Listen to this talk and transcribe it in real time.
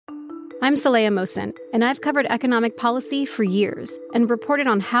I'm Saleha Mohsen, and I've covered economic policy for years and reported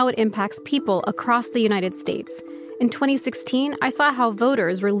on how it impacts people across the United States. In 2016, I saw how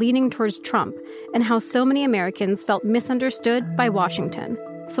voters were leaning towards Trump and how so many Americans felt misunderstood by Washington.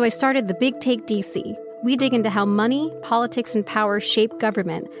 So I started the Big Take DC. We dig into how money, politics, and power shape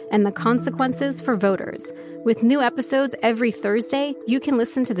government and the consequences for voters. With new episodes every Thursday, you can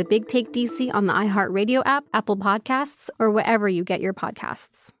listen to the Big Take DC on the iHeartRadio app, Apple Podcasts, or wherever you get your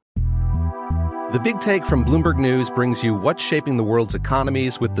podcasts. The Big Take from Bloomberg News brings you what's shaping the world's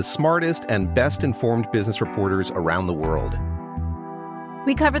economies with the smartest and best-informed business reporters around the world.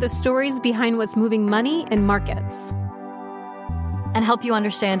 We cover the stories behind what's moving money and markets, and help you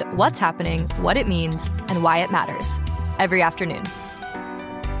understand what's happening, what it means, and why it matters every afternoon.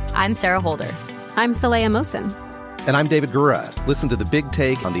 I'm Sarah Holder. I'm Saleha Mohsen. And I'm David Gura. Listen to The Big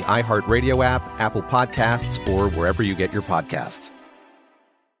Take on the iHeartRadio app, Apple Podcasts, or wherever you get your podcasts.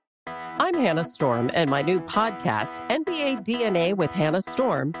 I'm Hannah Storm, and my new podcast, NBA DNA with Hannah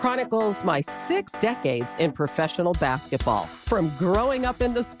Storm, chronicles my 6 decades in professional basketball. From growing up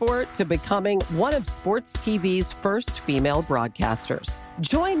in the sport to becoming one of sports TV's first female broadcasters.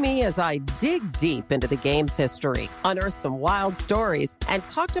 Join me as I dig deep into the game's history, unearth some wild stories, and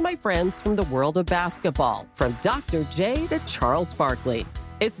talk to my friends from the world of basketball, from Dr. J to Charles Barkley.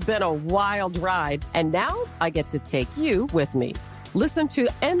 It's been a wild ride, and now I get to take you with me. Listen to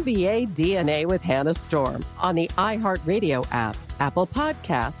NBA DNA with Hannah Storm on the iHeartRadio app, Apple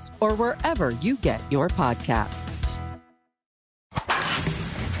Podcasts, or wherever you get your podcasts.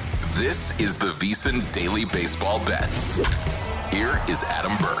 This is the VSiN Daily Baseball Bets. Here is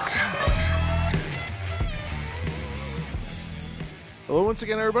Adam Burke. Hello once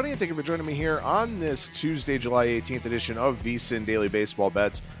again, everybody, and thank you for joining me here on this Tuesday, July 18th edition of VSiN Daily Baseball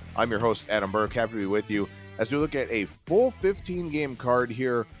Bets. I'm your host, Adam Burke. Happy to be with you as we look at a full 15-game card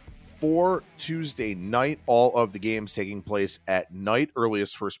here for Tuesday night. All of the games taking place at night.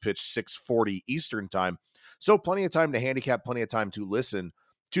 Earliest first pitch, 6:40 Eastern time. So plenty of time to handicap, plenty of time to listen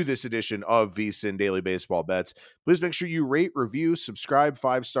to this edition of VSiN Daily Baseball Bets. Please make sure you rate, review, subscribe,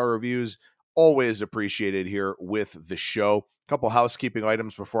 5-star reviews. Always appreciated here with the show. A couple housekeeping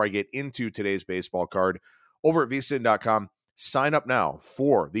items before I get into today's baseball card. Over at vsin.com, sign up now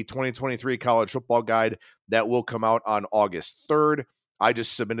for the 2023 College Football Guide that will come out on August 3rd. I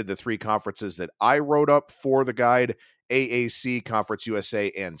just submitted the 3 conferences that I wrote up for the guide: AAC, Conference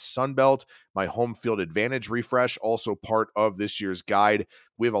USA, and Sun Belt. My home field advantage refresh, also part of this year's guide.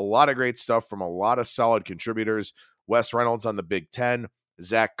 We have a lot of great stuff from a lot of solid contributors. Wes Reynolds on the Big Ten,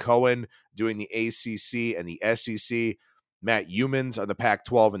 Zach Cohen doing the ACC and the SEC, Matt Humans on the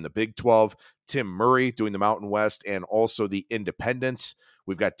Pac-12 and the Big 12, Tim Murray doing the Mountain West and also the Independents.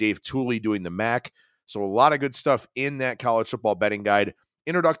 We've got Dave Tooley doing the MAC. So a lot of good stuff in that college football betting guide.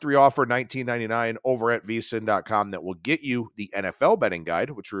 Introductory offer, $19.99 over at vsin.com that will get you the NFL betting guide,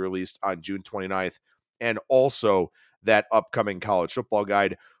 which we released on June 29th, and also that upcoming college football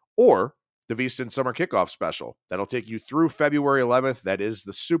guide, or the VSiN Summer Kickoff Special. That'll take you through February 11th. That is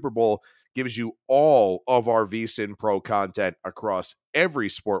the Super Bowl. Gives you all of our VSiN Pro content across every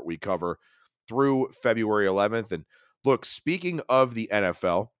sport we cover through February 11th. And look, speaking of the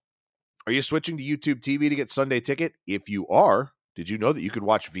NFL, are you switching to YouTube TV to get Sunday Ticket? If you are, did you know that you could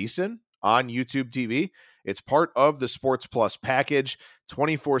watch VSiN on YouTube TV? It's part of the Sports Plus package,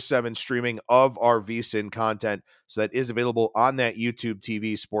 24/7 streaming of our VSiN content. So that is available on that YouTube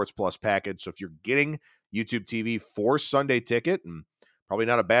TV Sports Plus package. So if you're getting YouTube TV for Sunday Ticket, and probably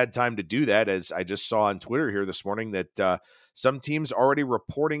not a bad time to do that, as I just saw on Twitter here this morning that some teams already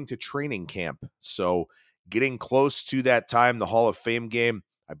reporting to training camp. So getting close to that time, the Hall of Fame game,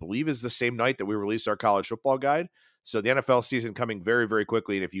 I believe, is the same night that we release our college football guide. So the NFL season coming very, very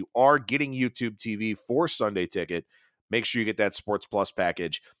quickly. And if you are getting YouTube TV for Sunday Ticket, make sure you get that Sports Plus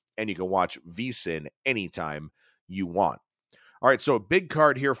package and you can watch VSiN anytime you want. All right, so a big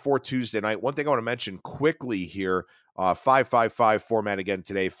card here for Tuesday night. One thing I want to mention quickly here, 5-5-5 format again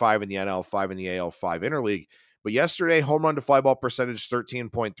today, 5 in the NL, 5 in the AL, 5 interleague. But yesterday, home run to fly ball percentage,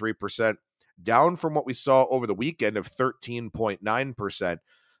 13.3%, down from what we saw over the weekend of 13.9%.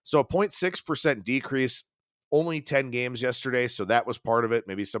 So a 0.6% decrease, only 10 games yesterday, so that was part of it.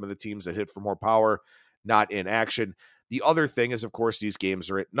 Maybe some of the teams that hit for more power, not in action. The other thing is, of course, these games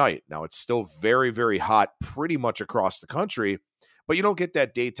are at night. Now, it's still very, very hot pretty much across the country, but you don't get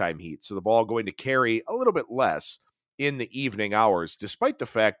that daytime heat. So the ball going to carry a little bit less in the evening hours, despite the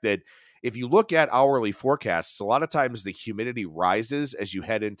fact that if you look at hourly forecasts, a lot of times the humidity rises as you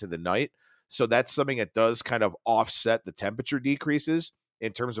head into the night. So that's something that does kind of offset the temperature decreases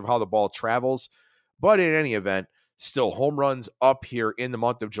in terms of how the ball travels. But in any event, Still, home runs up here in the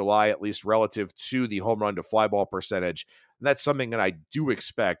month of July, at least relative to the home run to fly ball percentage. And that's something that I do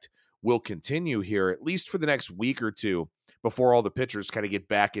expect will continue here, at least for the next week or two, before all the pitchers kind of get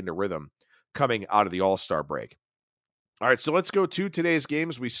back into rhythm coming out of the All-Star break. All right, so let's go to today's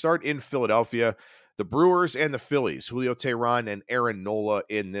games. We start in Philadelphia, the Brewers and the Phillies. Julio Teheran and Aaron Nola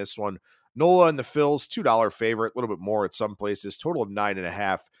in this one. Nola and the Phils, $2 favorite, a little bit more at some places, total of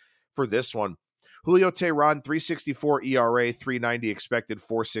 9.5 for this one. Julio Teheran, 3.64 ERA, 3.90 expected,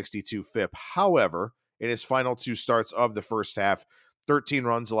 4.62 FIP. However, in his final 2 starts of the first half, 13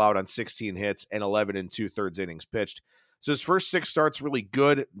 runs allowed on 16 hits and 11 2/3 innings pitched. So his first 6 starts really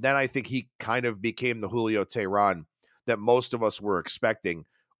good. Then I think he kind of became the Julio Teheran that most of us were expecting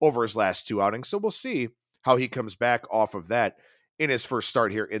over his last 2 outings. So we'll see how he comes back off of that in his first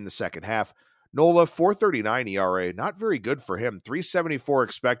start here in the second half. Nola, 4.39 ERA, not very good for him. 3.74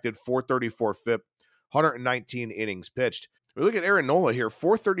 expected, 4.34 FIP, 119 innings pitched. We look at Aaron Nola here,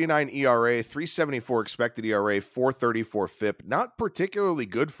 4.39 ERA, 3.74 expected ERA, 4.34 FIP. Not particularly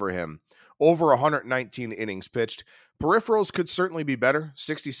good for him. Over 119 innings pitched. Peripherals could certainly be better.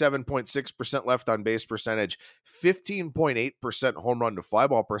 67.6% left on base percentage, 15.8% home run to fly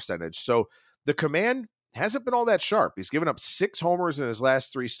ball percentage. So the command hasn't been all that sharp. He's given up 6 homers in his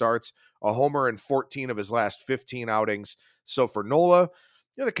last 3 starts, a homer in 14 of his last 15 outings. So for Nola,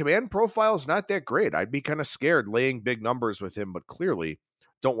 the command profile is not that great. I'd be kind of scared laying big numbers with him, but clearly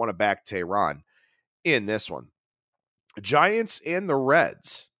don't want to back Teheran in this one. Giants and the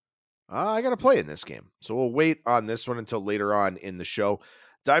Reds. I got to play in this game, so we'll wait on this one until later on in the show.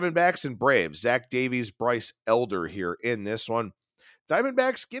 Diamondbacks and Braves. Zach Davies, Bryce Elder here in this one.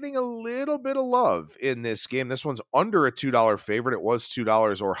 Diamondbacks getting a little bit of love in this game. This one's under a $2 favorite. It was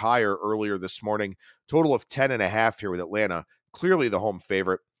 $2 or higher earlier this morning. Total of 10.5 here with Atlanta. Clearly the home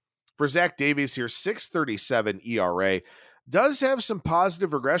favorite. For Zach Davies here, 6.37 ERA. Does have some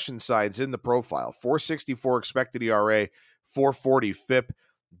positive regression signs in the profile. 4.64 expected ERA, 4.40 FIP.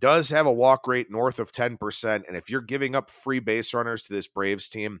 Does have a walk rate north of 10%. And if you're giving up free base runners to this Braves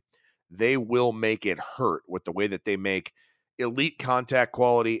team, they will make it hurt with the way that they make elite contact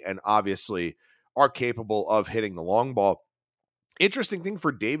quality and obviously are capable of hitting the long ball. Interesting thing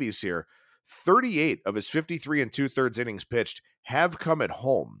for Davies here, 38 of his 53 2/3 innings pitched have come at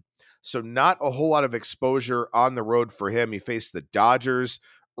home. So not a whole lot of exposure on the road for him. He faced the Dodgers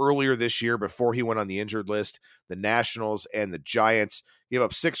earlier this year before he went on the injured list, the Nationals and the Giants. He gave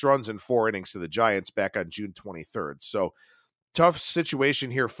up 6 runs in 4 innings to the Giants back on June 23rd. So tough situation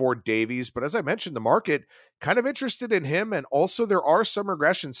here for Davies, but as I mentioned, the market kind of interested in him, and also there are some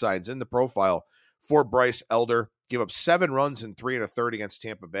regression signs in the profile for Bryce Elder. Gave up 7 runs in 3 1/3 against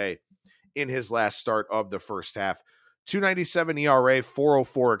Tampa Bay in his last start of the first half. 2.97 ERA,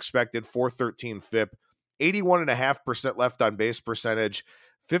 4.04 expected, 4.13 FIP, 81.5% left on base percentage,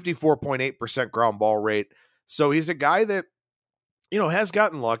 54.8% ground ball rate. So he's a guy that has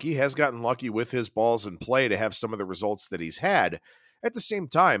gotten lucky with his balls in play to have some of the results that he's had. At the same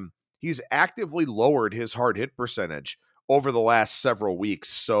time, he's actively lowered his hard hit percentage over the last several weeks.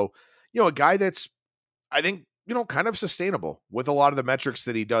 So, a guy that's, I think, kind of sustainable with a lot of the metrics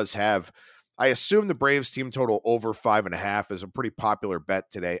that he does have. I assume the Braves team total over 5.5 is a pretty popular bet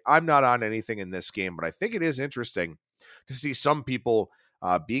today. I'm not on anything in this game, but I think it is interesting to see some people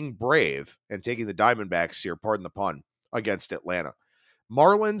being brave and taking the Diamondbacks here, pardon the pun, against Atlanta.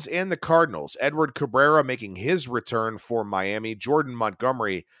 Marlins and the Cardinals. Edward Cabrera making his return for Miami. Jordan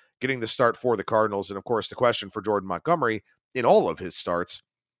Montgomery getting the start for the Cardinals. And of course, the question for Jordan Montgomery in all of his starts,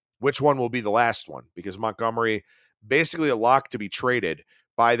 which one will be the last one? Because Montgomery basically a lock to be traded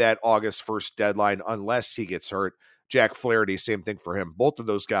by that August 1st deadline unless he gets hurt. Jack Flaherty, same thing for him. Both of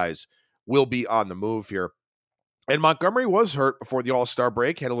those guys will be on the move here. And Montgomery was hurt before the All-Star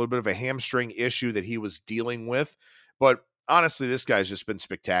break, had a little bit of a hamstring issue that he was dealing with. But honestly, this guy's just been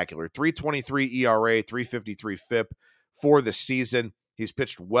spectacular. 3.23 ERA, 3.53 FIP for the season. He's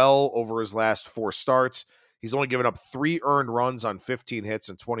pitched well over his last 4 starts. He's only given up 3 earned runs on 15 hits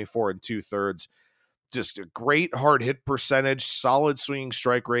and 24 2/3. Just a great hard hit percentage, solid swinging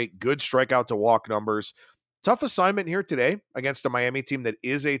strike rate, good strikeout to walk numbers. Tough assignment here today against a Miami team that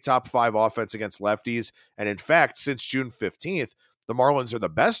is a top 5 offense against lefties. And in fact, since June 15th, the Marlins are the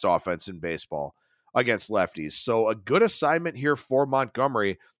best offense in baseball against lefties. So a good assignment here for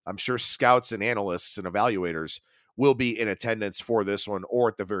Montgomery. I'm sure scouts and analysts and evaluators will be in attendance for this one, or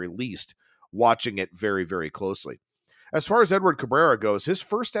at the very least, watching it very, very closely. As far as Edward Cabrera goes, his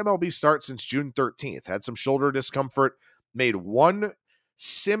first MLB start since June 13th. Had some shoulder discomfort, made 1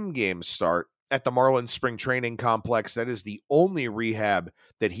 sim game start at the Marlins spring training complex. That is the only rehab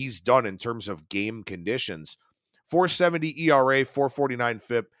that he's done in terms of game conditions .470 ERA, .449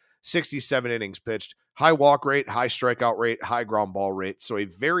 FIP, 67 innings pitched, high walk rate, high strikeout rate, high ground ball rate. So a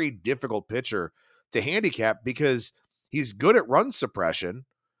very difficult pitcher to handicap because he's good at run suppression,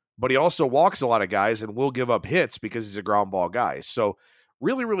 but he also walks a lot of guys and will give up hits because he's a ground ball guy. So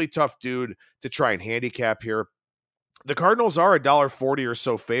really, really tough dude to try and handicap here. The Cardinals are $1.40 or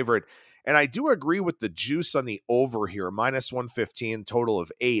so favorite, and I do agree with the juice on the over here, -115, total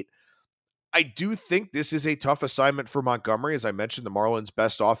of 8. I do think this is a tough assignment for Montgomery. As I mentioned, the Marlins'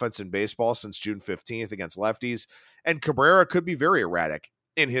 best offense in baseball since June 15th against lefties, and Cabrera could be very erratic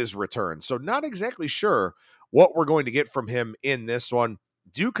in his return. So not exactly sure what we're going to get from him in this one.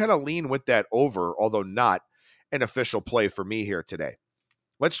 Do kind of lean with that over, although not an official play for me here today.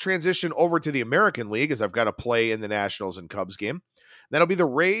 Let's transition over to the American League as I've got a play in the Nationals and Cubs game. That'll be the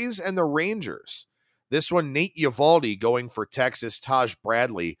Rays and the Rangers. This one, Nate Eovaldi going for Texas, Taj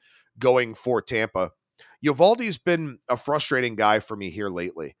Bradley going for Tampa. Eovaldi's been a frustrating guy for me here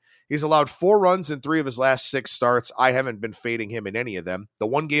lately. He's allowed 4 runs in 3 of his last 6 starts. I haven't been fading him in any of them. The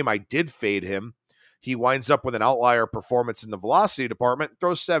one game I did fade him, he winds up with an outlier performance in the velocity department,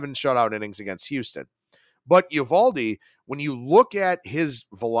 throws 7 shutout innings against Houston. But Eovaldi, when you look at his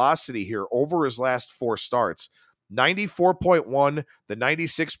velocity here over his last 4 starts, 94.1, the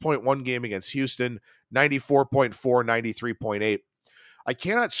 96.1 game against Houston, 94.4, 93.8. I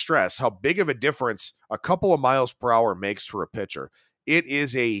cannot stress how big of a difference a couple of miles per hour makes for a pitcher. It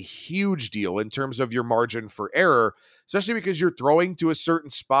is a huge deal in terms of your margin for error, especially because you're throwing to a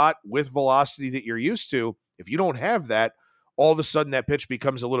certain spot with velocity that you're used to. If you don't have that, all of a sudden that pitch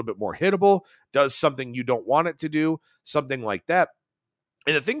becomes a little bit more hittable, does something you don't want it to do, something like that.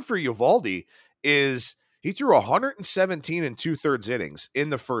 And the thing for Eovaldi is he threw 117 and 2/3 innings in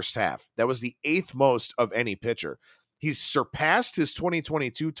the first half. That was the 8th most of any pitcher. He's surpassed his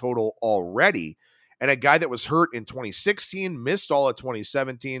 2022 total already. And a guy that was hurt in 2016, missed all of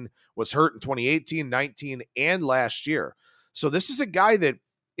 2017, was hurt in 2018, 19, and last year. So this is a guy that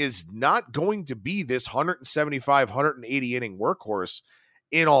is not going to be this 175, 180 inning workhorse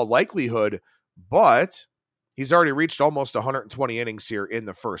in all likelihood, but he's already reached almost 120 innings here in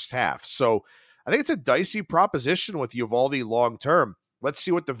the first half. So I think it's a dicey proposition with Eovaldi long term. Let's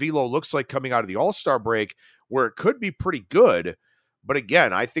see what the velo looks like coming out of the All-Star break, where it could be pretty good. But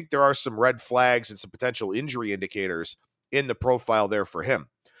again, I think there are some red flags and some potential injury indicators in the profile there for him.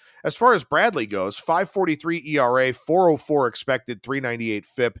 As far as Bradley goes, 5.43 ERA, 4.04 expected, 3.98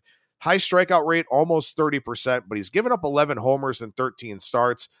 FIP, high strikeout rate, almost 30%, but he's given up 11 homers in 13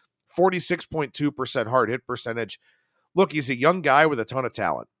 starts, 46.2% hard hit percentage. Look, he's a young guy with a ton of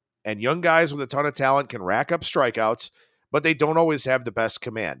talent, and young guys with a ton of talent can rack up strikeouts, but they don't always have the best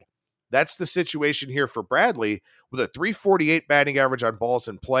command. That's the situation here for Bradley with a 348 batting average on balls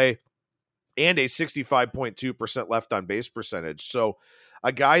in play and a 65.2% left on base percentage. So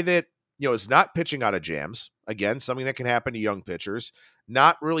a guy that, is not pitching out of jams. Again, something that can happen to young pitchers,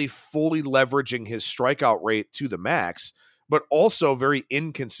 not really fully leveraging his strikeout rate to the max, but also very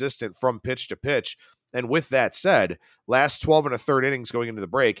inconsistent from pitch to pitch. And with that said, last 12 1/3 innings going into the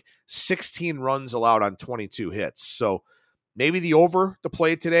break, 16 runs allowed on 22 hits. So maybe the over to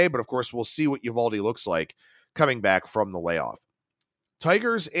play today, but of course we'll see what Eovaldi looks like coming back from the layoff.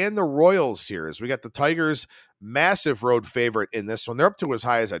 Tigers and the Royals here. As we got the Tigers, massive road favorite in this one. They're up to as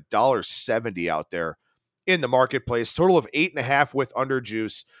high as $1.70 out there in the marketplace. Total of 8.5 with under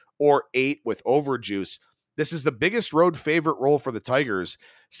juice or 8 with over juice. This is the biggest road favorite roll for the Tigers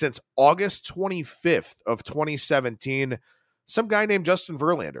since August 25th of 2017. Some guy named Justin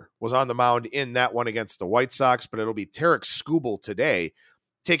Verlander was on the mound in that one against the White Sox, but it'll be Tarek Skubal today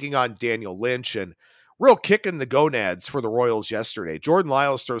taking on Daniel Lynch. And real kick in the gonads for the Royals yesterday. Jordan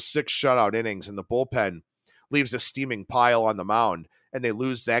Lyles throws 6 shutout innings, and the bullpen leaves a steaming pile on the mound, and they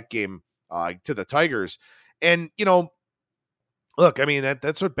lose that game to the Tigers. And, look, I mean,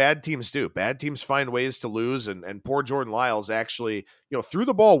 that's what bad teams do. Bad teams find ways to lose, and poor Jordan Lyles actually, threw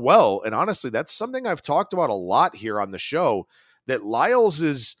the ball well. And honestly, that's something I've talked about a lot here on the show, that Lyles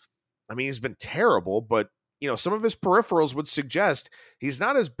is, he's been terrible, but some of his peripherals would suggest he's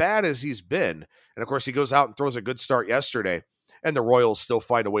not as bad as he's been. And of course, he goes out and throws a good start yesterday, and the Royals still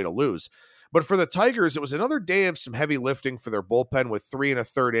find a way to lose. But for the Tigers, it was another day of some heavy lifting for their bullpen with 3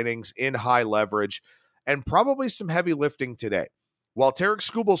 1/3 innings in high leverage, and probably some heavy lifting today. While Tarek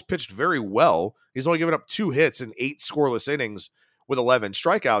Skubal's pitched very well, he's only given up 2 hits in 8 scoreless innings with 11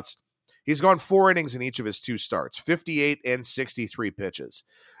 strikeouts. He's gone 4 innings in each of his 2 starts, 58 and 63 pitches.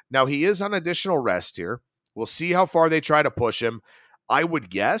 Now, he is on additional rest here. We'll see how far they try to push him. I would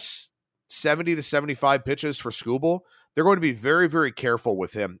guess 70 to 75 pitches for Skubal. They're going to be very, very careful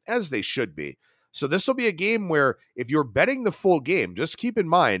with him, as they should be. So this will be a game where if you're betting the full game, just keep in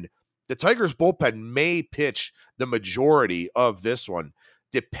mind the Tigers bullpen may pitch the majority of this one,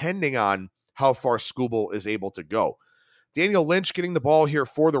 depending on how far Skubal is able to go. Daniel Lynch getting the ball here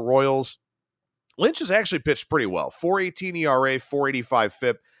for the Royals. Lynch has actually pitched pretty well. 4.18 ERA, 4.85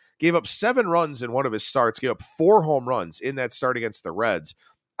 FIP. Gave up 7 runs in one of his starts. Gave up 4 home runs in that start against the Reds.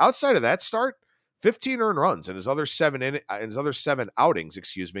 Outside of that start, 15 earned runs in his other 7 outings,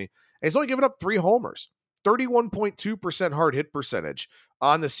 And he's only given up 3 homers. 31.2% hard hit percentage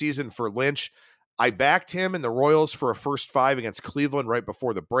on the season for Lynch. I backed him and the Royals for a first 5 against Cleveland right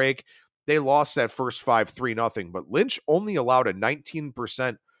before the break. They lost that first 5 3-0, but Lynch only allowed a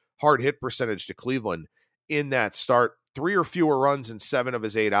 19% hard hit percentage to Cleveland in that start. 3 or fewer runs in 7 of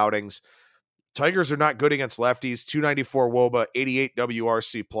his 8 outings. Tigers are not good against lefties. 294 WOBA, 88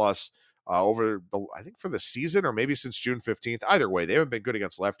 WRC plus over the, I think for the season or maybe since June 15th. Either way, they haven't been good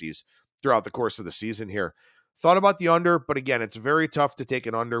against lefties throughout the course of the season here. Thought about the under, but again, it's very tough to take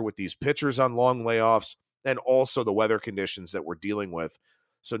an under with these pitchers on long layoffs and also the weather conditions that we're dealing with.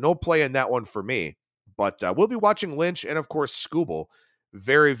 So no play in that one for me, but we'll be watching Lynch and of course Skubal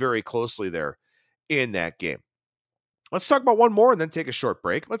very, very closely there in that game. Let's talk about one more and then take a short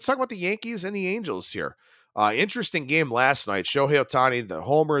break. Let's talk about the Yankees and the Angels here. Interesting game last night. Shohei Ohtani, the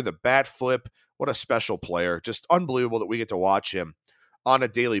homer, the bat flip. What a special player. Just unbelievable that we get to watch him on a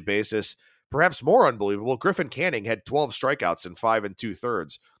daily basis. Perhaps more unbelievable, Griffin Canning had 12 strikeouts in 5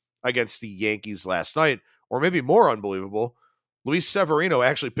 2/3 against the Yankees last night. Or maybe more unbelievable, Luis Severino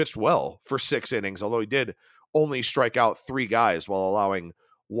actually pitched well for 6 innings, although he did only strike out 3 guys while allowing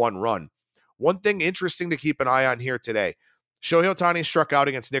 1 run. One thing interesting to keep an eye on here today, Shohei Ohtani struck out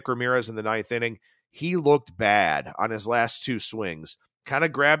against Nick Ramirez in the 9th inning. He looked bad on his last 2 swings. Kind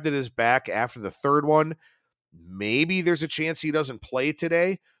of grabbed at his back after the 3rd one. Maybe there's a chance he doesn't play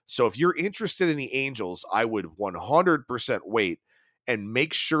today. So if you're interested in the Angels, I would 100% wait and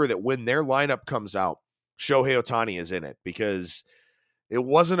make sure that when their lineup comes out, Shohei Ohtani is in it, because it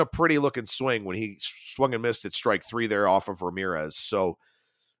wasn't a pretty looking swing when he swung and missed at strike 3 there off of Ramirez. So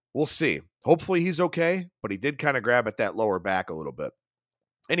we'll see. Hopefully he's okay, but he did kind of grab at that lower back a little bit.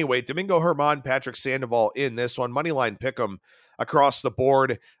 Anyway, Domingo Germán, Patrick Sandoval in this one. Moneyline pick'em across the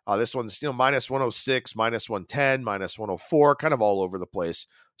board. This one's minus 106, minus 110, minus 104, kind of all over the place.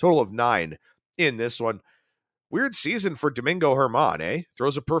 Total of 9 in this one. Weird season for Domingo Germán, eh?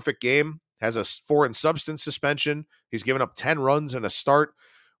 Throws a perfect game, has a foreign substance suspension. He's given up 10 runs in a start.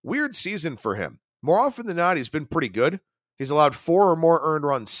 Weird season for him. More often than not, he's been pretty good. He's allowed 4 or more earned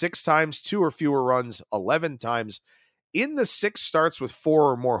runs 6 times, 2 or fewer runs 11 times. In the 6 starts with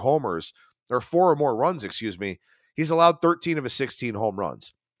 4 or more homers, or 4 or more runs, he's allowed 13 of his 16 home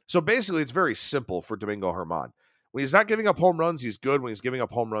runs. So basically, it's very simple for Domingo Germán. When he's not giving up home runs, he's good. When he's giving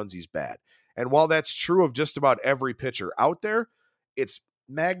up home runs, he's bad. And while that's true of just about every pitcher out there, it's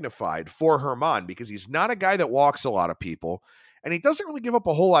magnified for Germán because he's not a guy that walks a lot of people, and he doesn't really give up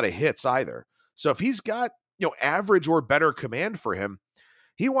a whole lot of hits either. So if he's got average or better command for him,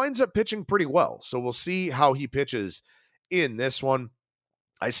 he winds up pitching pretty well. So we'll see how he pitches in this one.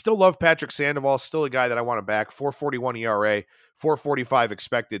 I still love Patrick Sandoval, still a guy that I want to back. 4.41 ERA, 4.45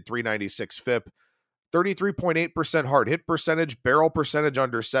 expected, 3.96 FIP, 33.8% hard hit percentage, barrel percentage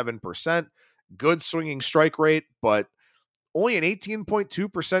under 7%, good swinging strike rate, but only an 18.2%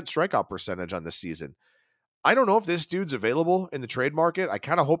 strikeout percentage on this season. I don't know if this dude's available in the trade market. I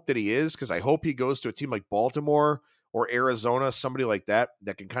kind of hope that he is, because I hope he goes to a team like Baltimore or Arizona, somebody like that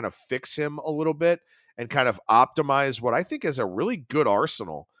can kind of fix him a little bit and kind of optimize what I think is a really good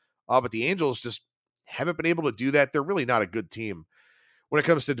arsenal. But the Angels just haven't been able to do that. They're really not a good team when it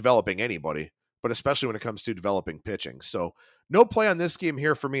comes to developing anybody, but especially when it comes to developing pitching. So no play on this game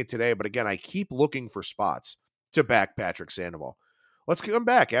here for me today. But again, I keep looking for spots to back Patrick Sandoval. Let's come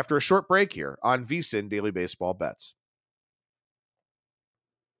back after a short break here on VSiN Daily Baseball Bets.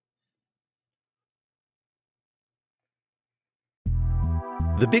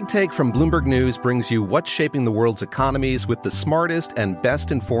 The Big Take from Bloomberg News brings you what's shaping the world's economies with the smartest and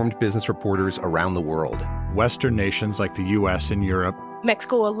best-informed business reporters around the world. Western nations like the U.S. and Europe.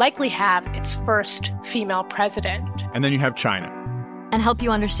 Mexico will likely have its first female president. And then you have China. And help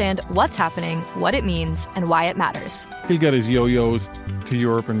you understand what's happening, what it means, and why it matters. He'll get his yo-yos to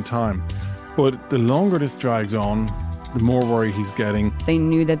Europe in time. But the longer this drags on, the more worry he's getting. They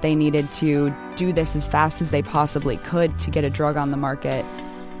knew that they needed to do this as fast as they possibly could to get a drug on the market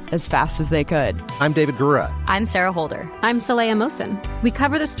as fast as they could. I'm David Gura. I'm Sarah Holder. I'm Saleha Mohsen. We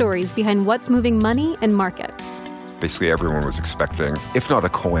cover the stories behind what's moving money and markets. Basically, everyone was expecting, if not a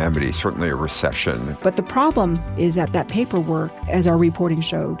calamity, certainly a recession. But the problem is that paperwork, as our reporting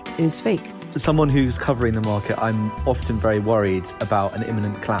showed, is fake. someone who's covering the market, I'm often very worried about an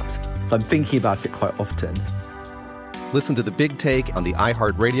imminent collapse. So I'm thinking about it quite often. Listen to The Big Take on the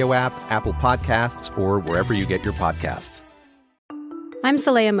iHeartRadio app, Apple Podcasts, or wherever you get your podcasts. I'm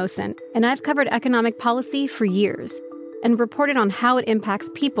Saleha Mohsin, and I've covered economic policy for years and reported on how it impacts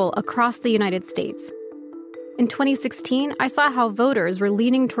people across the United States. In 2016, I saw how voters were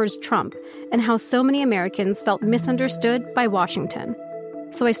leaning towards Trump and how so many Americans felt misunderstood by Washington.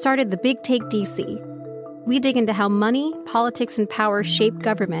 So I started The Big Take DC. We dig into how money, politics, and power shape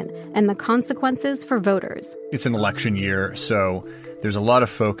government and the consequences for voters. It's an election year, so there's a lot of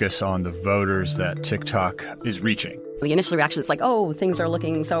focus on the voters that TikTok is reaching. The initial reaction is like, oh, things are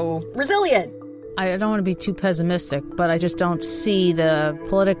looking so resilient. I don't want to be too pessimistic, but I just don't see the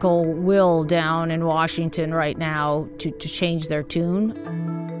political will down in Washington right now to change their tune.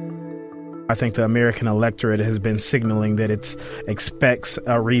 I think the American electorate has been signaling that it expects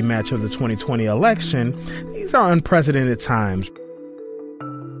a rematch of the 2020 election. These are unprecedented times.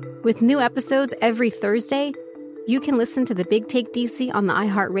 With new episodes every Thursday, you can listen to The Big Take DC on the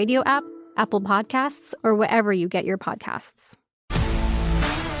iHeartRadio app, Apple Podcasts, or wherever you get your podcasts.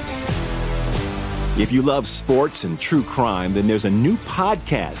 If you love sports and true crime, then there's a new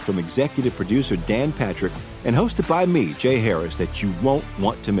podcast from executive producer Dan Patrick and hosted by me, Jay Harris, that you won't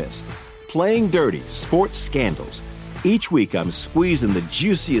want to miss. Playing Dirty: Sports Scandals. Each week, I'm squeezing the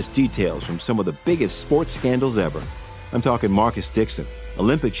juiciest details from some of the biggest sports scandals ever. I'm talking Marcus Dixon,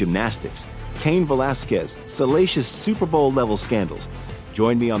 Olympic gymnastics, Cain Velasquez, salacious Super Bowl-level scandals.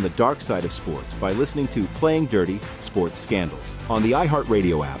 Join me on the dark side of sports by listening to Playing Dirty: Sports Scandals on the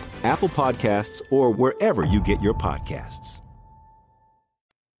iHeartRadio app, Apple Podcasts, or wherever you get your podcasts.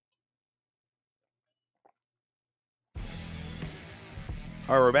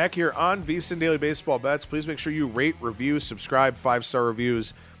 All right, we're back here on VSiN Daily Baseball Bets. Please make sure you rate, review, subscribe, 5-star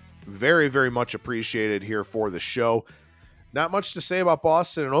reviews. Very, very much appreciated here for the show. Not much to say about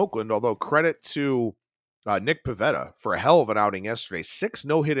Boston and Oakland, although credit to Nick Pivetta for a hell of an outing yesterday. 6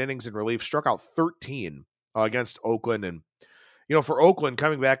 no-hit innings in relief, struck out 13 against Oakland. And, you know, for Oakland,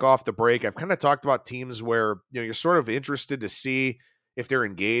 coming back off the break, I've kind of talked about teams where, you know, you're sort of interested to see if they're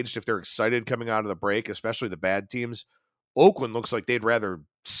engaged, if they're excited coming out of the break, especially the bad teams. Oakland looks like they'd rather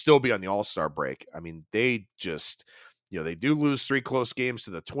still be on the All-Star break. I mean, they just, you know, they do lose 3 close games to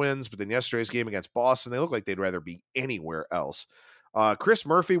the Twins, but then yesterday's game against Boston, they look like they'd rather be anywhere else. Chris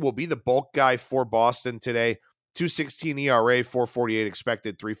Murphy will be the bulk guy for Boston today. 2.16 ERA, 4.48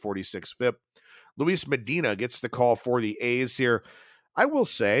 expected, 3.46 FIP. Luis Medina gets the call for the A's here. I will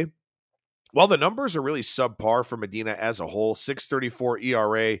say, while the numbers are really subpar for Medina as a whole, 6.34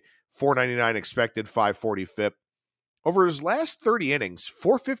 ERA, 4.99 expected, 5.40 FIP. Over his last 30 innings,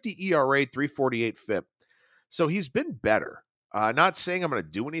 4.50 ERA, 3.48 FIP. So he's been better. Not saying I'm going to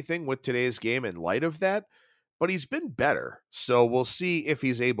do anything with today's game in light of that, but he's been better. So we'll see if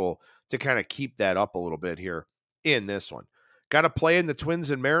he's able to kind of keep that up a little bit here in this one. Got to play in the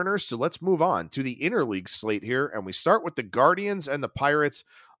Twins and Mariners, so let's move on to the interleague slate here, and we start with the Guardians and the Pirates.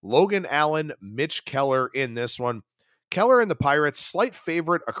 Logan Allen, Mitch Keller in this one. Keller and the Pirates, slight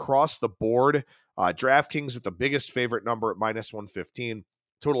favorite across the board. DraftKings with the biggest favorite number at -115.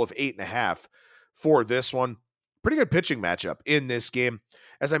 Total of 8.5 for this one. Pretty good pitching matchup in this game.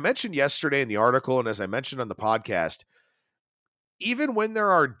 As I mentioned yesterday in the article, and as I mentioned on the podcast, even when there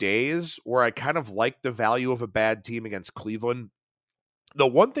are days where I kind of like the value of a bad team against Cleveland, the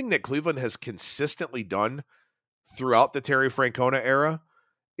one thing that Cleveland has consistently done throughout the Terry Francona era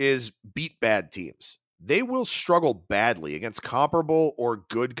is beat bad teams. They will struggle badly against comparable or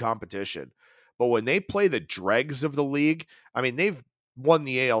good competition. But when they play the dregs of the league, I mean, they've won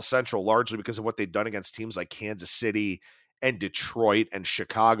the AL Central largely because of what they've done against teams like Kansas City and Detroit and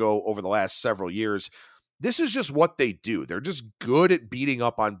Chicago over the last several years. This is just what they do. They're just good at beating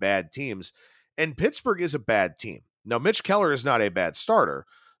up on bad teams. And Pittsburgh is a bad team. Now, Mitch Keller is not a bad starter,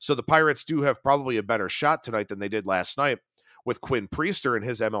 so the Pirates do have probably a better shot tonight than they did last night with Quinn Priester in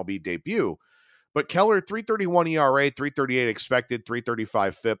his MLB debut. But Keller, 3.31 ERA, 3.38 expected,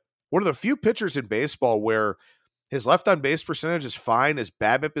 3.35 FIP. One of the few pitchers in baseball where his left-on-base percentage is fine, his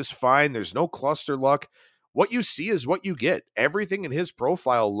BABIP is fine, there's no cluster luck. What you see is what you get. Everything in his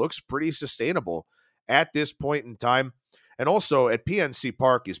profile looks pretty sustainable at this point in time. And also at PNC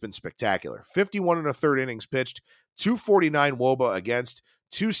Park, he's been spectacular. 51 1/3 innings pitched, 2.49 WOBA against,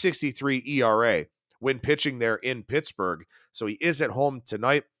 2.63 ERA when pitching there in Pittsburgh. So he is at home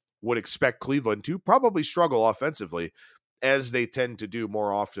tonight. Would expect Cleveland to probably struggle offensively, as they tend to do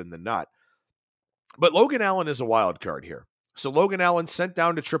more often than not. But Logan Allen is a wild card here. So Logan Allen sent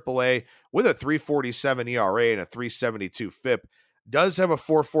down to AAA with a 3.47 ERA and a 3.72 FIP does have a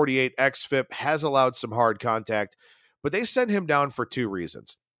 448 xFIP, has allowed some hard contact, but they sent him down for two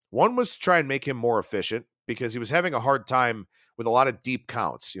reasons. One was to try and make him more efficient because he was having a hard time with a lot of deep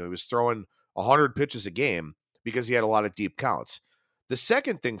counts. He was throwing 100 pitches a game because he had a lot of deep counts. The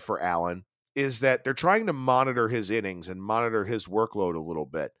second thing for Allen is that they're trying to monitor his innings and monitor his workload a little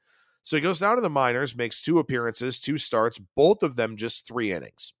bit. So he goes down to the minors, makes 2 appearances, 2 starts, both of them just 3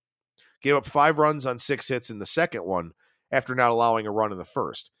 innings. Gave up 5 runs on 6 hits in the second one after not allowing a run in the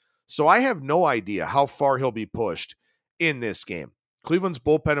first. So I have no idea how far he'll be pushed in this game. Cleveland's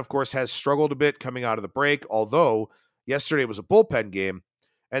bullpen, of course, has struggled a bit coming out of the break, although yesterday was a bullpen game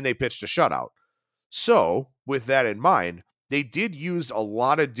and they pitched a shutout. So with that in mind, they did use a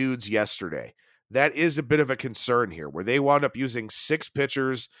lot of dudes yesterday. That is a bit of a concern here, where they wound up using 6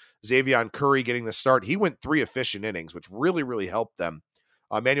 pitchers, Xavier Curry getting the start. He went 3 efficient innings, which really, really helped them.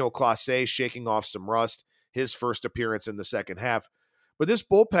 Manuel Clase shaking off some rust, his first appearance in the second half. But this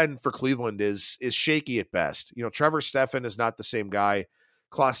bullpen for Cleveland is shaky at best. Trevor Stephan is not the same guy.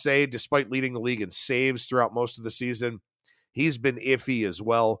 Clase, despite leading the league in saves throughout most of the season, he's been iffy as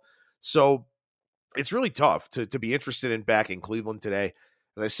well. So it's really tough to be interested in backing Cleveland today.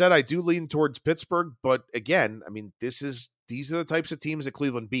 As I said, I do lean towards Pittsburgh, but again, these are the types of teams that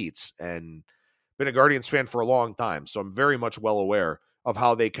Cleveland beats, and been a Guardians fan for a long time, so I'm very much well aware of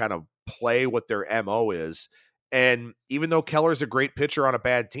how they kind of play, what their MO is. And even though Keller's a great pitcher on a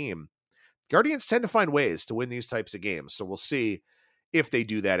bad team, Guardians tend to find ways to win these types of games, so we'll see if they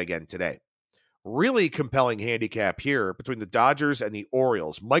do that again today. Really compelling handicap here between the Dodgers and the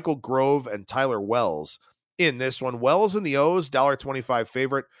Orioles. Michael Grove and Tyler Wells in this one. Wells and the O's, $1.25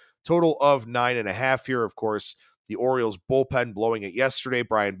 favorite. Total of 9.5 here. Of course, the Orioles bullpen blowing it yesterday.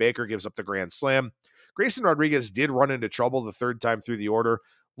 Brian Baker gives up the grand slam. Grayson Rodriguez did run into trouble the third time through the order.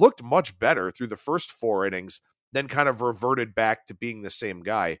 Looked much better through the first 4 innings, then kind of reverted back to being the same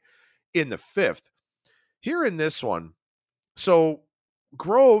guy in the 5th. Here in this one, so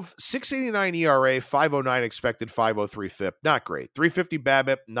Grove, 6.89 ERA, 5.09 expected, 5.03 FIP. Not great. 350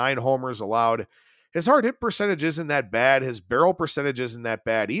 BABIP, 9 homers allowed. His hard hit percentage isn't that bad. His barrel percentage isn't that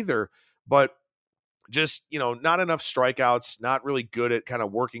bad either, but just, not enough strikeouts, not really good at kind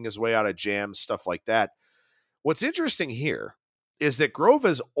of working his way out of jams, stuff like that. What's interesting here is that Grove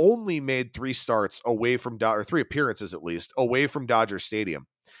has only made 3 starts away from, or 3 appearances at least, away from Dodger Stadium.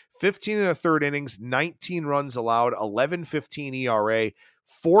 15 1/3 innings, 19 runs allowed, 11.15 ERA,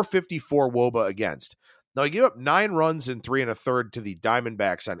 4.54 WOBA against. Now, he gave up 9 runs in 3 1/3 to the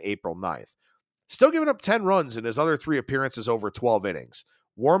Diamondbacks on April 9th. Still giving up 10 runs in his other 3 appearances over 12 innings.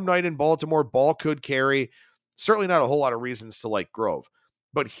 Warm night in Baltimore, ball could carry. Certainly not a whole lot of reasons to like Grove.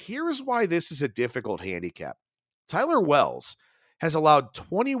 But here's why this is a difficult handicap. Tyler Wells has allowed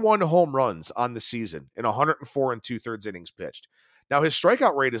 21 home runs on the season in 104 2/3 innings pitched. Now, his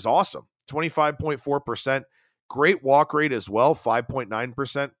strikeout rate is awesome, 25.4%. Great walk rate as well,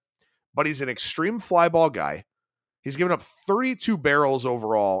 5.9%. But he's an extreme fly ball guy. He's given up 32 barrels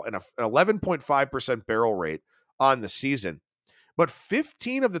overall and an 11.5% barrel rate on the season. But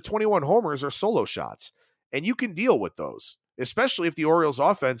 15 of the 21 homers are solo shots, and you can deal with those, especially if the Orioles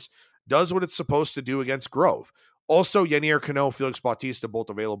offense does what it's supposed to do against Grove. Also, Yanier Cano, Felix Bautista, both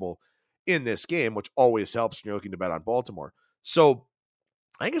available in this game, which always helps when you're looking to bet on Baltimore. So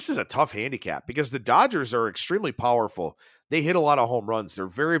I think this is a tough handicap because the Dodgers are extremely powerful. They hit a lot of home runs. They're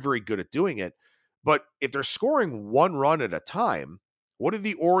very, very good at doing it. But if they're scoring 1 run at a time, what are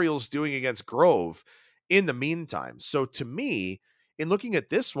the Orioles doing against Grove in the meantime? So to me, in looking at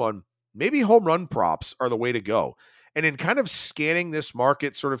this one, maybe home run props are the way to go. And in kind of scanning this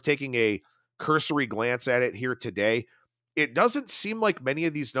market, sort of taking a cursory glance at it here today, it doesn't seem like many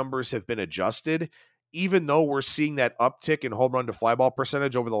of these numbers have been adjusted, even though we're seeing that uptick in home run to fly ball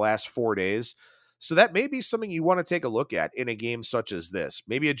percentage over the last 4 days. So that may be something you want to take a look at in a game such as this.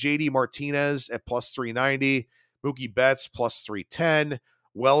 Maybe a JD Martinez at plus 390, Mookie Betts plus 310.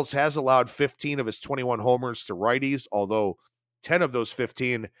 Wells has allowed 15 of his 21 homers to righties, although 10 of those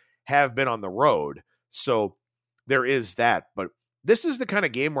 15 have been on the road. So there is that. But this is the kind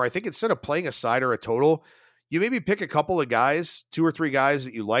of game where I think instead of playing a side or a total, you maybe pick a couple of guys, 2 or 3 guys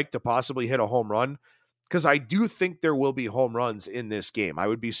that you like to possibly hit a home run, because I do think there will be home runs in this game. I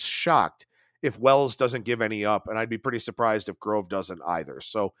would be shocked if Wells doesn't give any up, and I'd be pretty surprised if Grove doesn't either.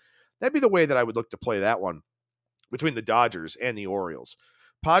 So that'd be the way that I would look to play that one between the Dodgers and the Orioles.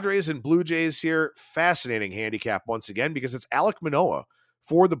 Padres and Blue Jays here, fascinating handicap once again because it's Alek Manoah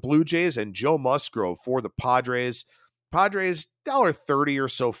for the Blue Jays and Joe Musgrove for the Padres. Padres, $1.30 or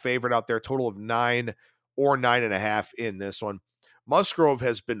so favorite out there, total of 9 or 9.5 in this one. Musgrove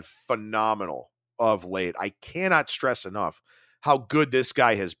has been phenomenal of late. I cannot stress enough how good this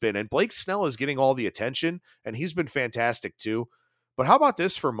guy has been. And Blake Snell is getting all the attention, and he's been fantastic too. But how about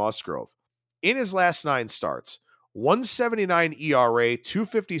this for Musgrove? In his last 9 starts, 179 ERA,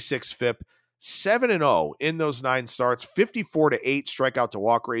 256 FIP, 7-0 in those 9 starts, 54-8 strikeout to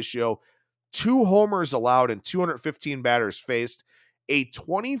walk ratio, 2 homers allowed and 215 batters faced, a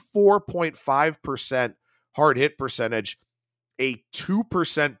 24.5% hard hit percentage, a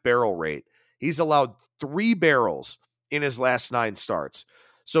 2% barrel rate. He's allowed 3 barrels in his last 9 starts.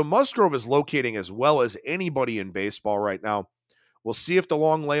 So Musgrove is locating as well as anybody in baseball right now. We'll see if the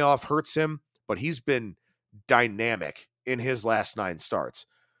long layoff hurts him, but he's been dynamic in his last 9 starts.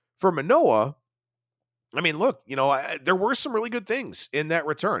 For Manoah, I mean, look, there were some really good things in that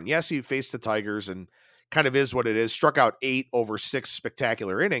return. Yes, he faced the Tigers and kind of is what it is. Struck out 8 over 6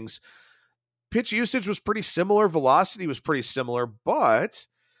 spectacular innings. Pitch usage was pretty similar. Velocity was pretty similar, but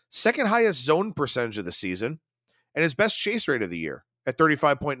second highest zone percentage of the season and his best chase rate of the year at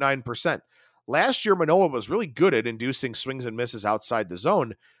 35.9%. Last year, Manoah was really good at inducing swings and misses outside the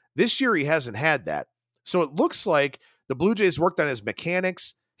zone. This year, he hasn't had that. So it looks like the Blue Jays worked on his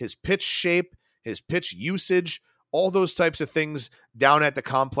mechanics, his pitch shape, his pitch usage, all those types of things down at the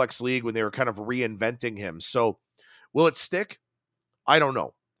Complex League when they were kind of reinventing him. So will it stick? I don't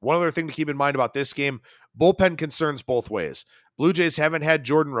know. One other thing to keep in mind about this game, bullpen concerns both ways. Blue Jays haven't had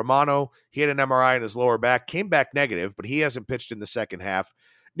Jordan Romano. He had an MRI in his lower back, came back negative, but he hasn't pitched in the second half.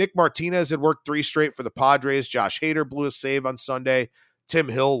 Nick Martinez had worked 3 straight for the Padres. Josh Hader blew a save on Sunday. Tim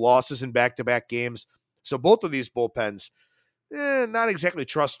Hill losses in back-to-back games. So both of these bullpens, not exactly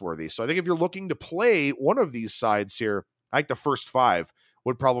trustworthy. So I think if you're looking to play one of these sides here, I think the first 5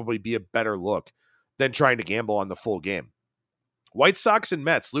 would probably be a better look than trying to gamble on the full game. White Sox and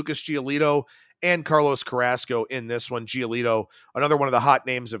Mets, Lucas Giolito and Carlos Carrasco in this one. Giolito, another one of the hot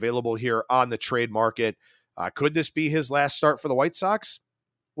names available here on the trade market. Could this be his last start for the White Sox?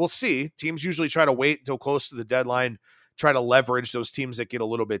 We'll see. Teams usually try to wait until close to the deadline, try to leverage those teams that get a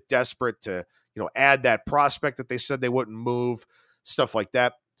little bit desperate to, add that prospect that they said they wouldn't move, stuff like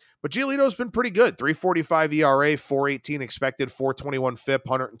that. But Giolito's been pretty good. 3.45 ERA, 4.18 expected, 4.21 FIP,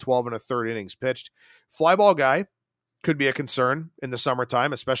 112 and a third innings pitched. Fly ball guy. Could be a concern in the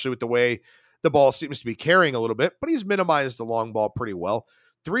summertime, especially with the way the ball seems to be carrying a little bit, but he's minimized the long ball pretty well.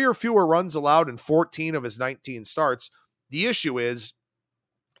 3 or fewer runs allowed in 14 of his 19 starts. The issue is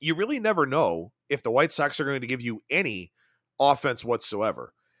you really never know if the White Sox are going to give you any offense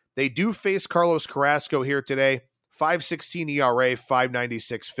whatsoever. They do face Carlos Carrasco here today. 5.16 ERA,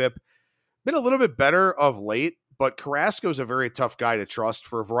 5.96 FIP. Been a little bit better of late, but Carrasco's a very tough guy to trust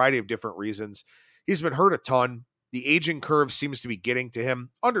for a variety of different reasons. He's been hurt a ton. The aging curve seems to be getting to him,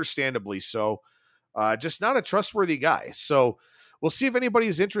 understandably so. Just not a trustworthy guy. So we'll see if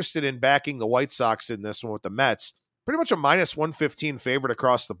anybody's interested in backing the White Sox in this one with the Mets. Pretty much a minus 115 favorite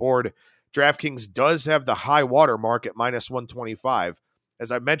across the board. DraftKings does have the high water mark at minus 125. As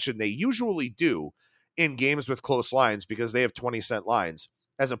I mentioned, they usually do in games with close lines because they have 20-cent lines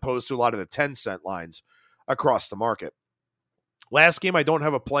as opposed to a lot of the 10-cent lines across the market. Last game I don't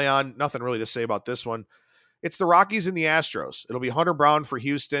have a play on. Nothing really to say about this one. It's the Rockies and the Astros. It'll be Hunter Brown for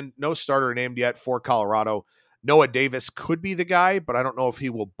Houston. No starter named yet for Colorado. Noah Davis could be the guy, but I don't know if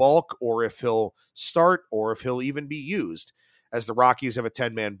he will bulk or if he'll start or if he'll even be used, as the Rockies have a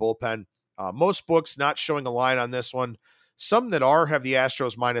 10-man bullpen. Most books not showing a line on this one. Some that are have the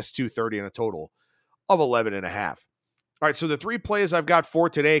Astros minus 230 and a total of 11.5. All right, so the 3 plays I've got for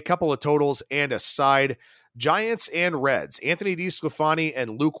today, a couple of totals and a side. Giants and Reds. Anthony DeSclafani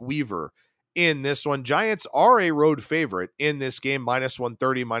and Luke Weaver in this one. Giants are a road favorite in this game, minus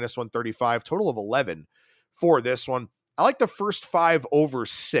 130, minus 135, total of 11 for this one. I like the first 5 over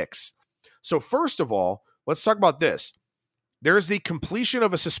 6. So first of all, let's talk about this. There's the completion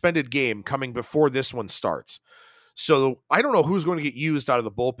of a suspended game coming before this one starts. So I don't know who's going to get used out of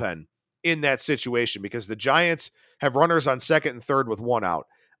the bullpen in that situation because the Giants have runners on second and third with 1 out.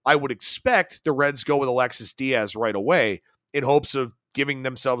 I would expect the Reds go with Alexis Diaz right away in hopes of giving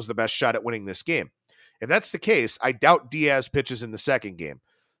themselves the best shot at winning this game. If that's the case, I doubt Diaz pitches in the second game.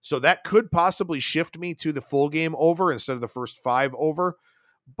 So that could possibly shift me to the full game over instead of the first 5 over.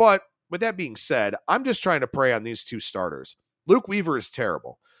 But with that being said, I'm just trying to prey on these 2 starters. Luke Weaver is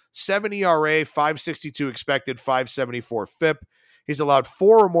terrible. 7 ERA, 5.62 expected, 5.74 FIP. He's allowed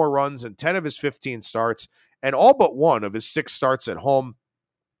 4 or more runs in 10 of his 15 starts and all but 1 of his 6 starts at home.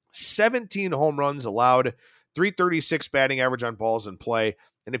 17 home runs allowed, 336 batting average on balls in play.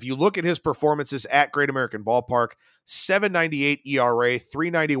 And if you look at his performances at Great American Ballpark, 7.98 ERA,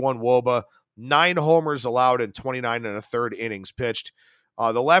 3.91 WOBA, 9 homers allowed in 29 and a third innings pitched.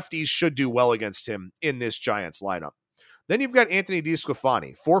 The lefties should do well against him in this Giants lineup. Then you've got Anthony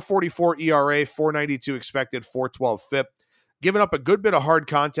DeSclafani, 4.44 ERA, 4.92 expected, 4.12 FIP, giving up a good bit of hard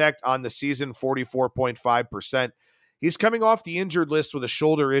contact on the season, 44.5%. He's coming off the injured list with a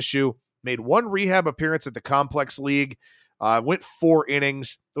shoulder issue, made one rehab appearance at the Complex League, went 4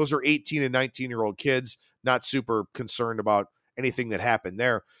 innings. Those are 18 and 19-year-old kids. Not super concerned about anything that happened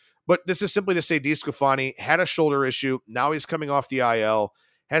there. But this is simply to say DeSclafani had a shoulder issue. Now he's coming off the IL,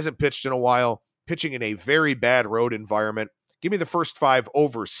 hasn't pitched in a while, pitching in a very bad road environment. Give me the first 5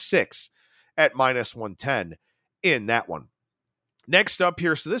 over 6 at -110 in that one. Next up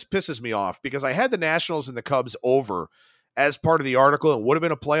here, so this pisses me off because I had the Nationals and the Cubs over as part of the article and would have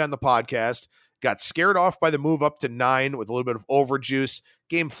been a play on the podcast. Got scared off by the move up to 9 with a little bit of overjuice.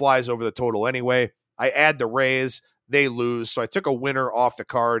 Game flies over the total anyway. I add the Rays. They lose. So I took a winner off the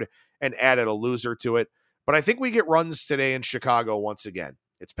card and added a loser to it. But I think we get runs today in Chicago once again.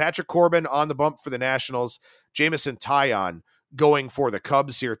 It's Patrick Corbin on the bump for the Nationals. Jameson Taillon going for the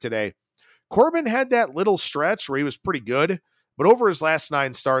Cubs here today. Corbin had that little stretch where he was pretty good, but over his last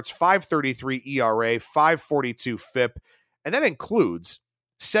 9 starts, 5.33 ERA, 5.42 FIP, and that includes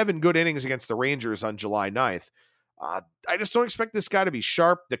 7 good innings against the Rangers on July 9th. I just don't expect this guy to be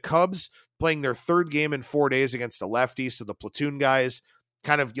sharp. The Cubs playing their 3rd game in 4 days against the lefties, so the platoon guys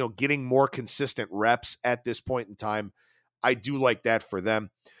kind of, getting more consistent reps at this point in time. I do like that for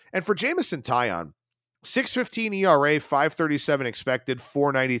them. And for Jameson Taillon, 6.15 ERA, 5.37 expected,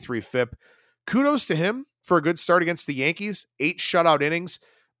 4.93 FIP. Kudos to him for a good start against the Yankees, 8 shutout innings,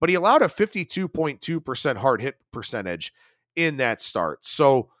 but he allowed a 52.2% hard hit percentage in that start.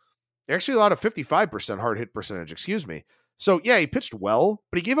 So he actually allowed a 55% hard hit percentage, So yeah, he pitched well,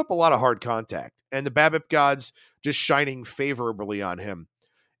 but he gave up a lot of hard contact, and the BABIP gods just shining favorably on him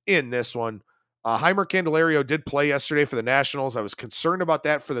in this one. Heimer Candelario did play yesterday for the Nationals. I was concerned about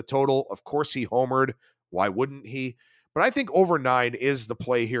that for the total. Of course, he homered. Why wouldn't he? But I think over 9 is the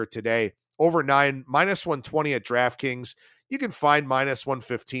play here today. Over 9, -120 at DraftKings. You can find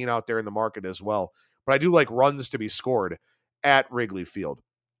 -115 out there in the market as well. But I do like runs to be scored at Wrigley Field.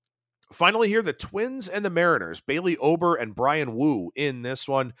 Finally here, the Twins and the Mariners. Bailey Ober and Brian Wu in this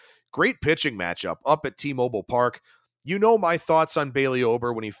one. Great pitching matchup up at T-Mobile Park. You know my thoughts on Bailey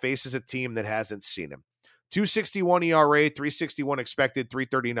Ober when he faces a team that hasn't seen him. 2.61 ERA, 3.61 expected,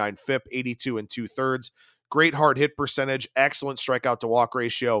 3.39 FIP, 82 2/3. Great hard hit percentage, excellent strikeout to walk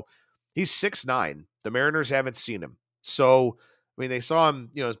ratio. He's 6'9". The Mariners haven't seen him. So, they saw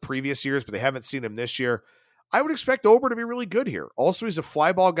him, previous years, but they haven't seen him this year. I would expect Ober to be really good here. Also, he's a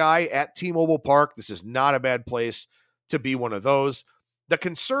fly ball guy at T-Mobile Park. This is not a bad place to be one of those. The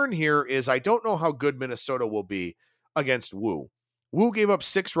concern here is I don't know how good Minnesota will be against Wu. Wu gave up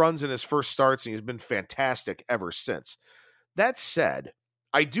 6 runs in his first starts, and he's been fantastic ever since. That said,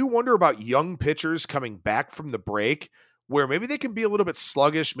 I do wonder about young pitchers coming back from the break, where maybe they can be a little bit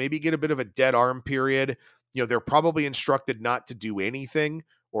sluggish, maybe get a bit of a dead arm period. They're probably instructed not to do anything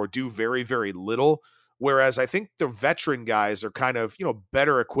or do very, very little. Whereas I think the veteran guys are kind of,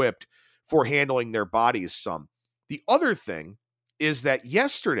 better equipped for handling their bodies some. The other thing is that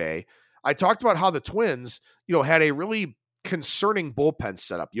yesterday I talked about how the Twins, had a really concerning bullpen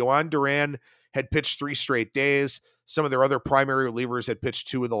setup. Yohan Duran had pitched 3 straight days. Some of their other primary relievers had pitched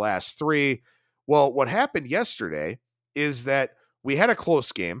 2 of the last 3. Well, what happened yesterday is that we had a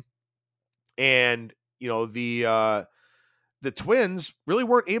close game, and, the Twins really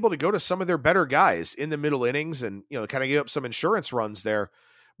weren't able to go to some of their better guys in the middle innings and, kind of give up some insurance runs there.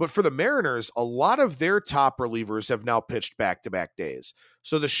 But for the Mariners, a lot of their top relievers have now pitched back-to-back days.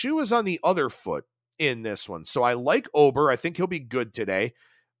 So the shoe is on the other foot in this one. So I like Ober. I think he'll be good today.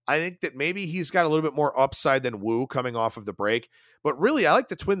 I think that maybe he's got a little bit more upside than Wu coming off of the break. But really, I like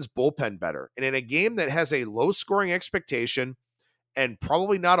the Twins bullpen better. And in a game that has a low-scoring expectation and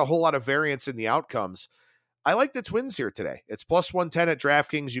probably not a whole lot of variance in the outcomes, I like the Twins here today. It's +110 at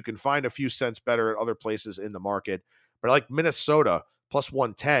DraftKings. You can find a few cents better at other places in the market. But I like Minnesota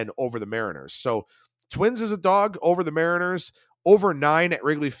 +110 over the Mariners. So Twins is a dog over the Mariners, over 9 at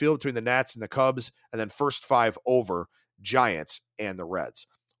Wrigley Field between the Nats and the Cubs, and then first 5 over Giants and the Reds.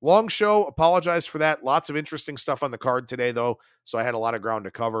 Long show, apologize for that. Lots of interesting stuff on the card today, though, so I had a lot of ground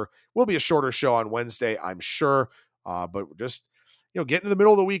to cover. Will be a shorter show on Wednesday, I'm sure, but just get in the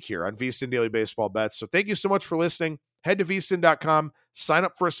middle of the week here on VSiN Daily Baseball Bets. So thank you so much for listening. Head to vsin.com, sign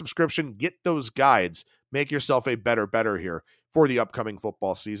up for a subscription, get those guides, make yourself a better here for the upcoming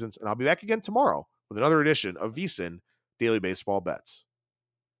football seasons. And I'll be back again tomorrow with another edition of VSiN Daily Baseball Bets.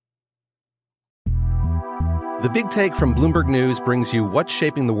 The Big Take from Bloomberg News brings you what's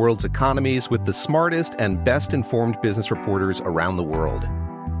shaping the world's economies with the smartest and best-informed business reporters around the world.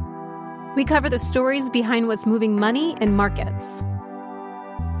 We cover the stories behind what's moving money and markets,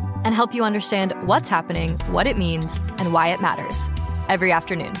 and help you understand what's happening, what it means, and why it matters every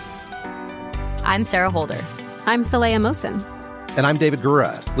afternoon. I'm Sarah Holder. I'm Saleha Mohsin. And I'm David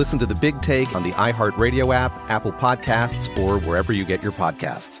Gura. Listen to The Big Take on the iHeartRadio app, Apple Podcasts, or wherever you get your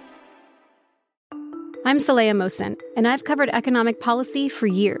podcasts. I'm Saleha Mohsin, and I've covered economic policy for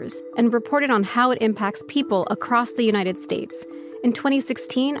years and reported on how it impacts people across the United States. In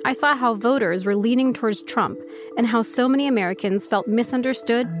 2016, I saw how voters were leaning towards Trump and how so many Americans felt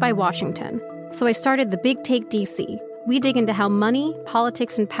misunderstood by Washington. So I started The Big Take DC. We dig into how money,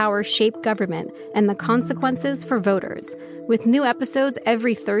 politics, and power shape government and the consequences for voters. With new episodes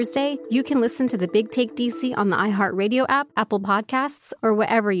every Thursday, you can listen to The Big Take DC on the iHeartRadio app, Apple Podcasts, or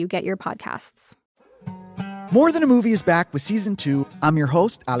wherever you get your podcasts. More Than a Movie is back with Season 2. I'm your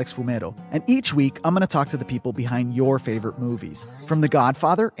host, Alex Fumero, and each week I'm going to talk to the people behind your favorite movies. From The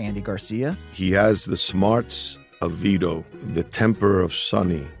Godfather, Andy Garcia. He has the smarts of Vito, the temper of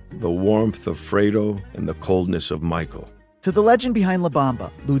Sonny, the warmth of Fredo, and the coldness of Michael. To the legend behind La Bamba,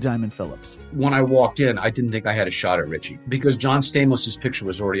 Lou Diamond Phillips. When I walked in, I didn't think I had a shot at Richie because John Stamos' picture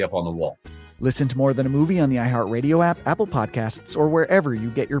was already up on the wall. Listen to More Than a Movie on the iHeartRadio app, Apple Podcasts, or wherever you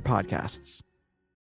get your podcasts.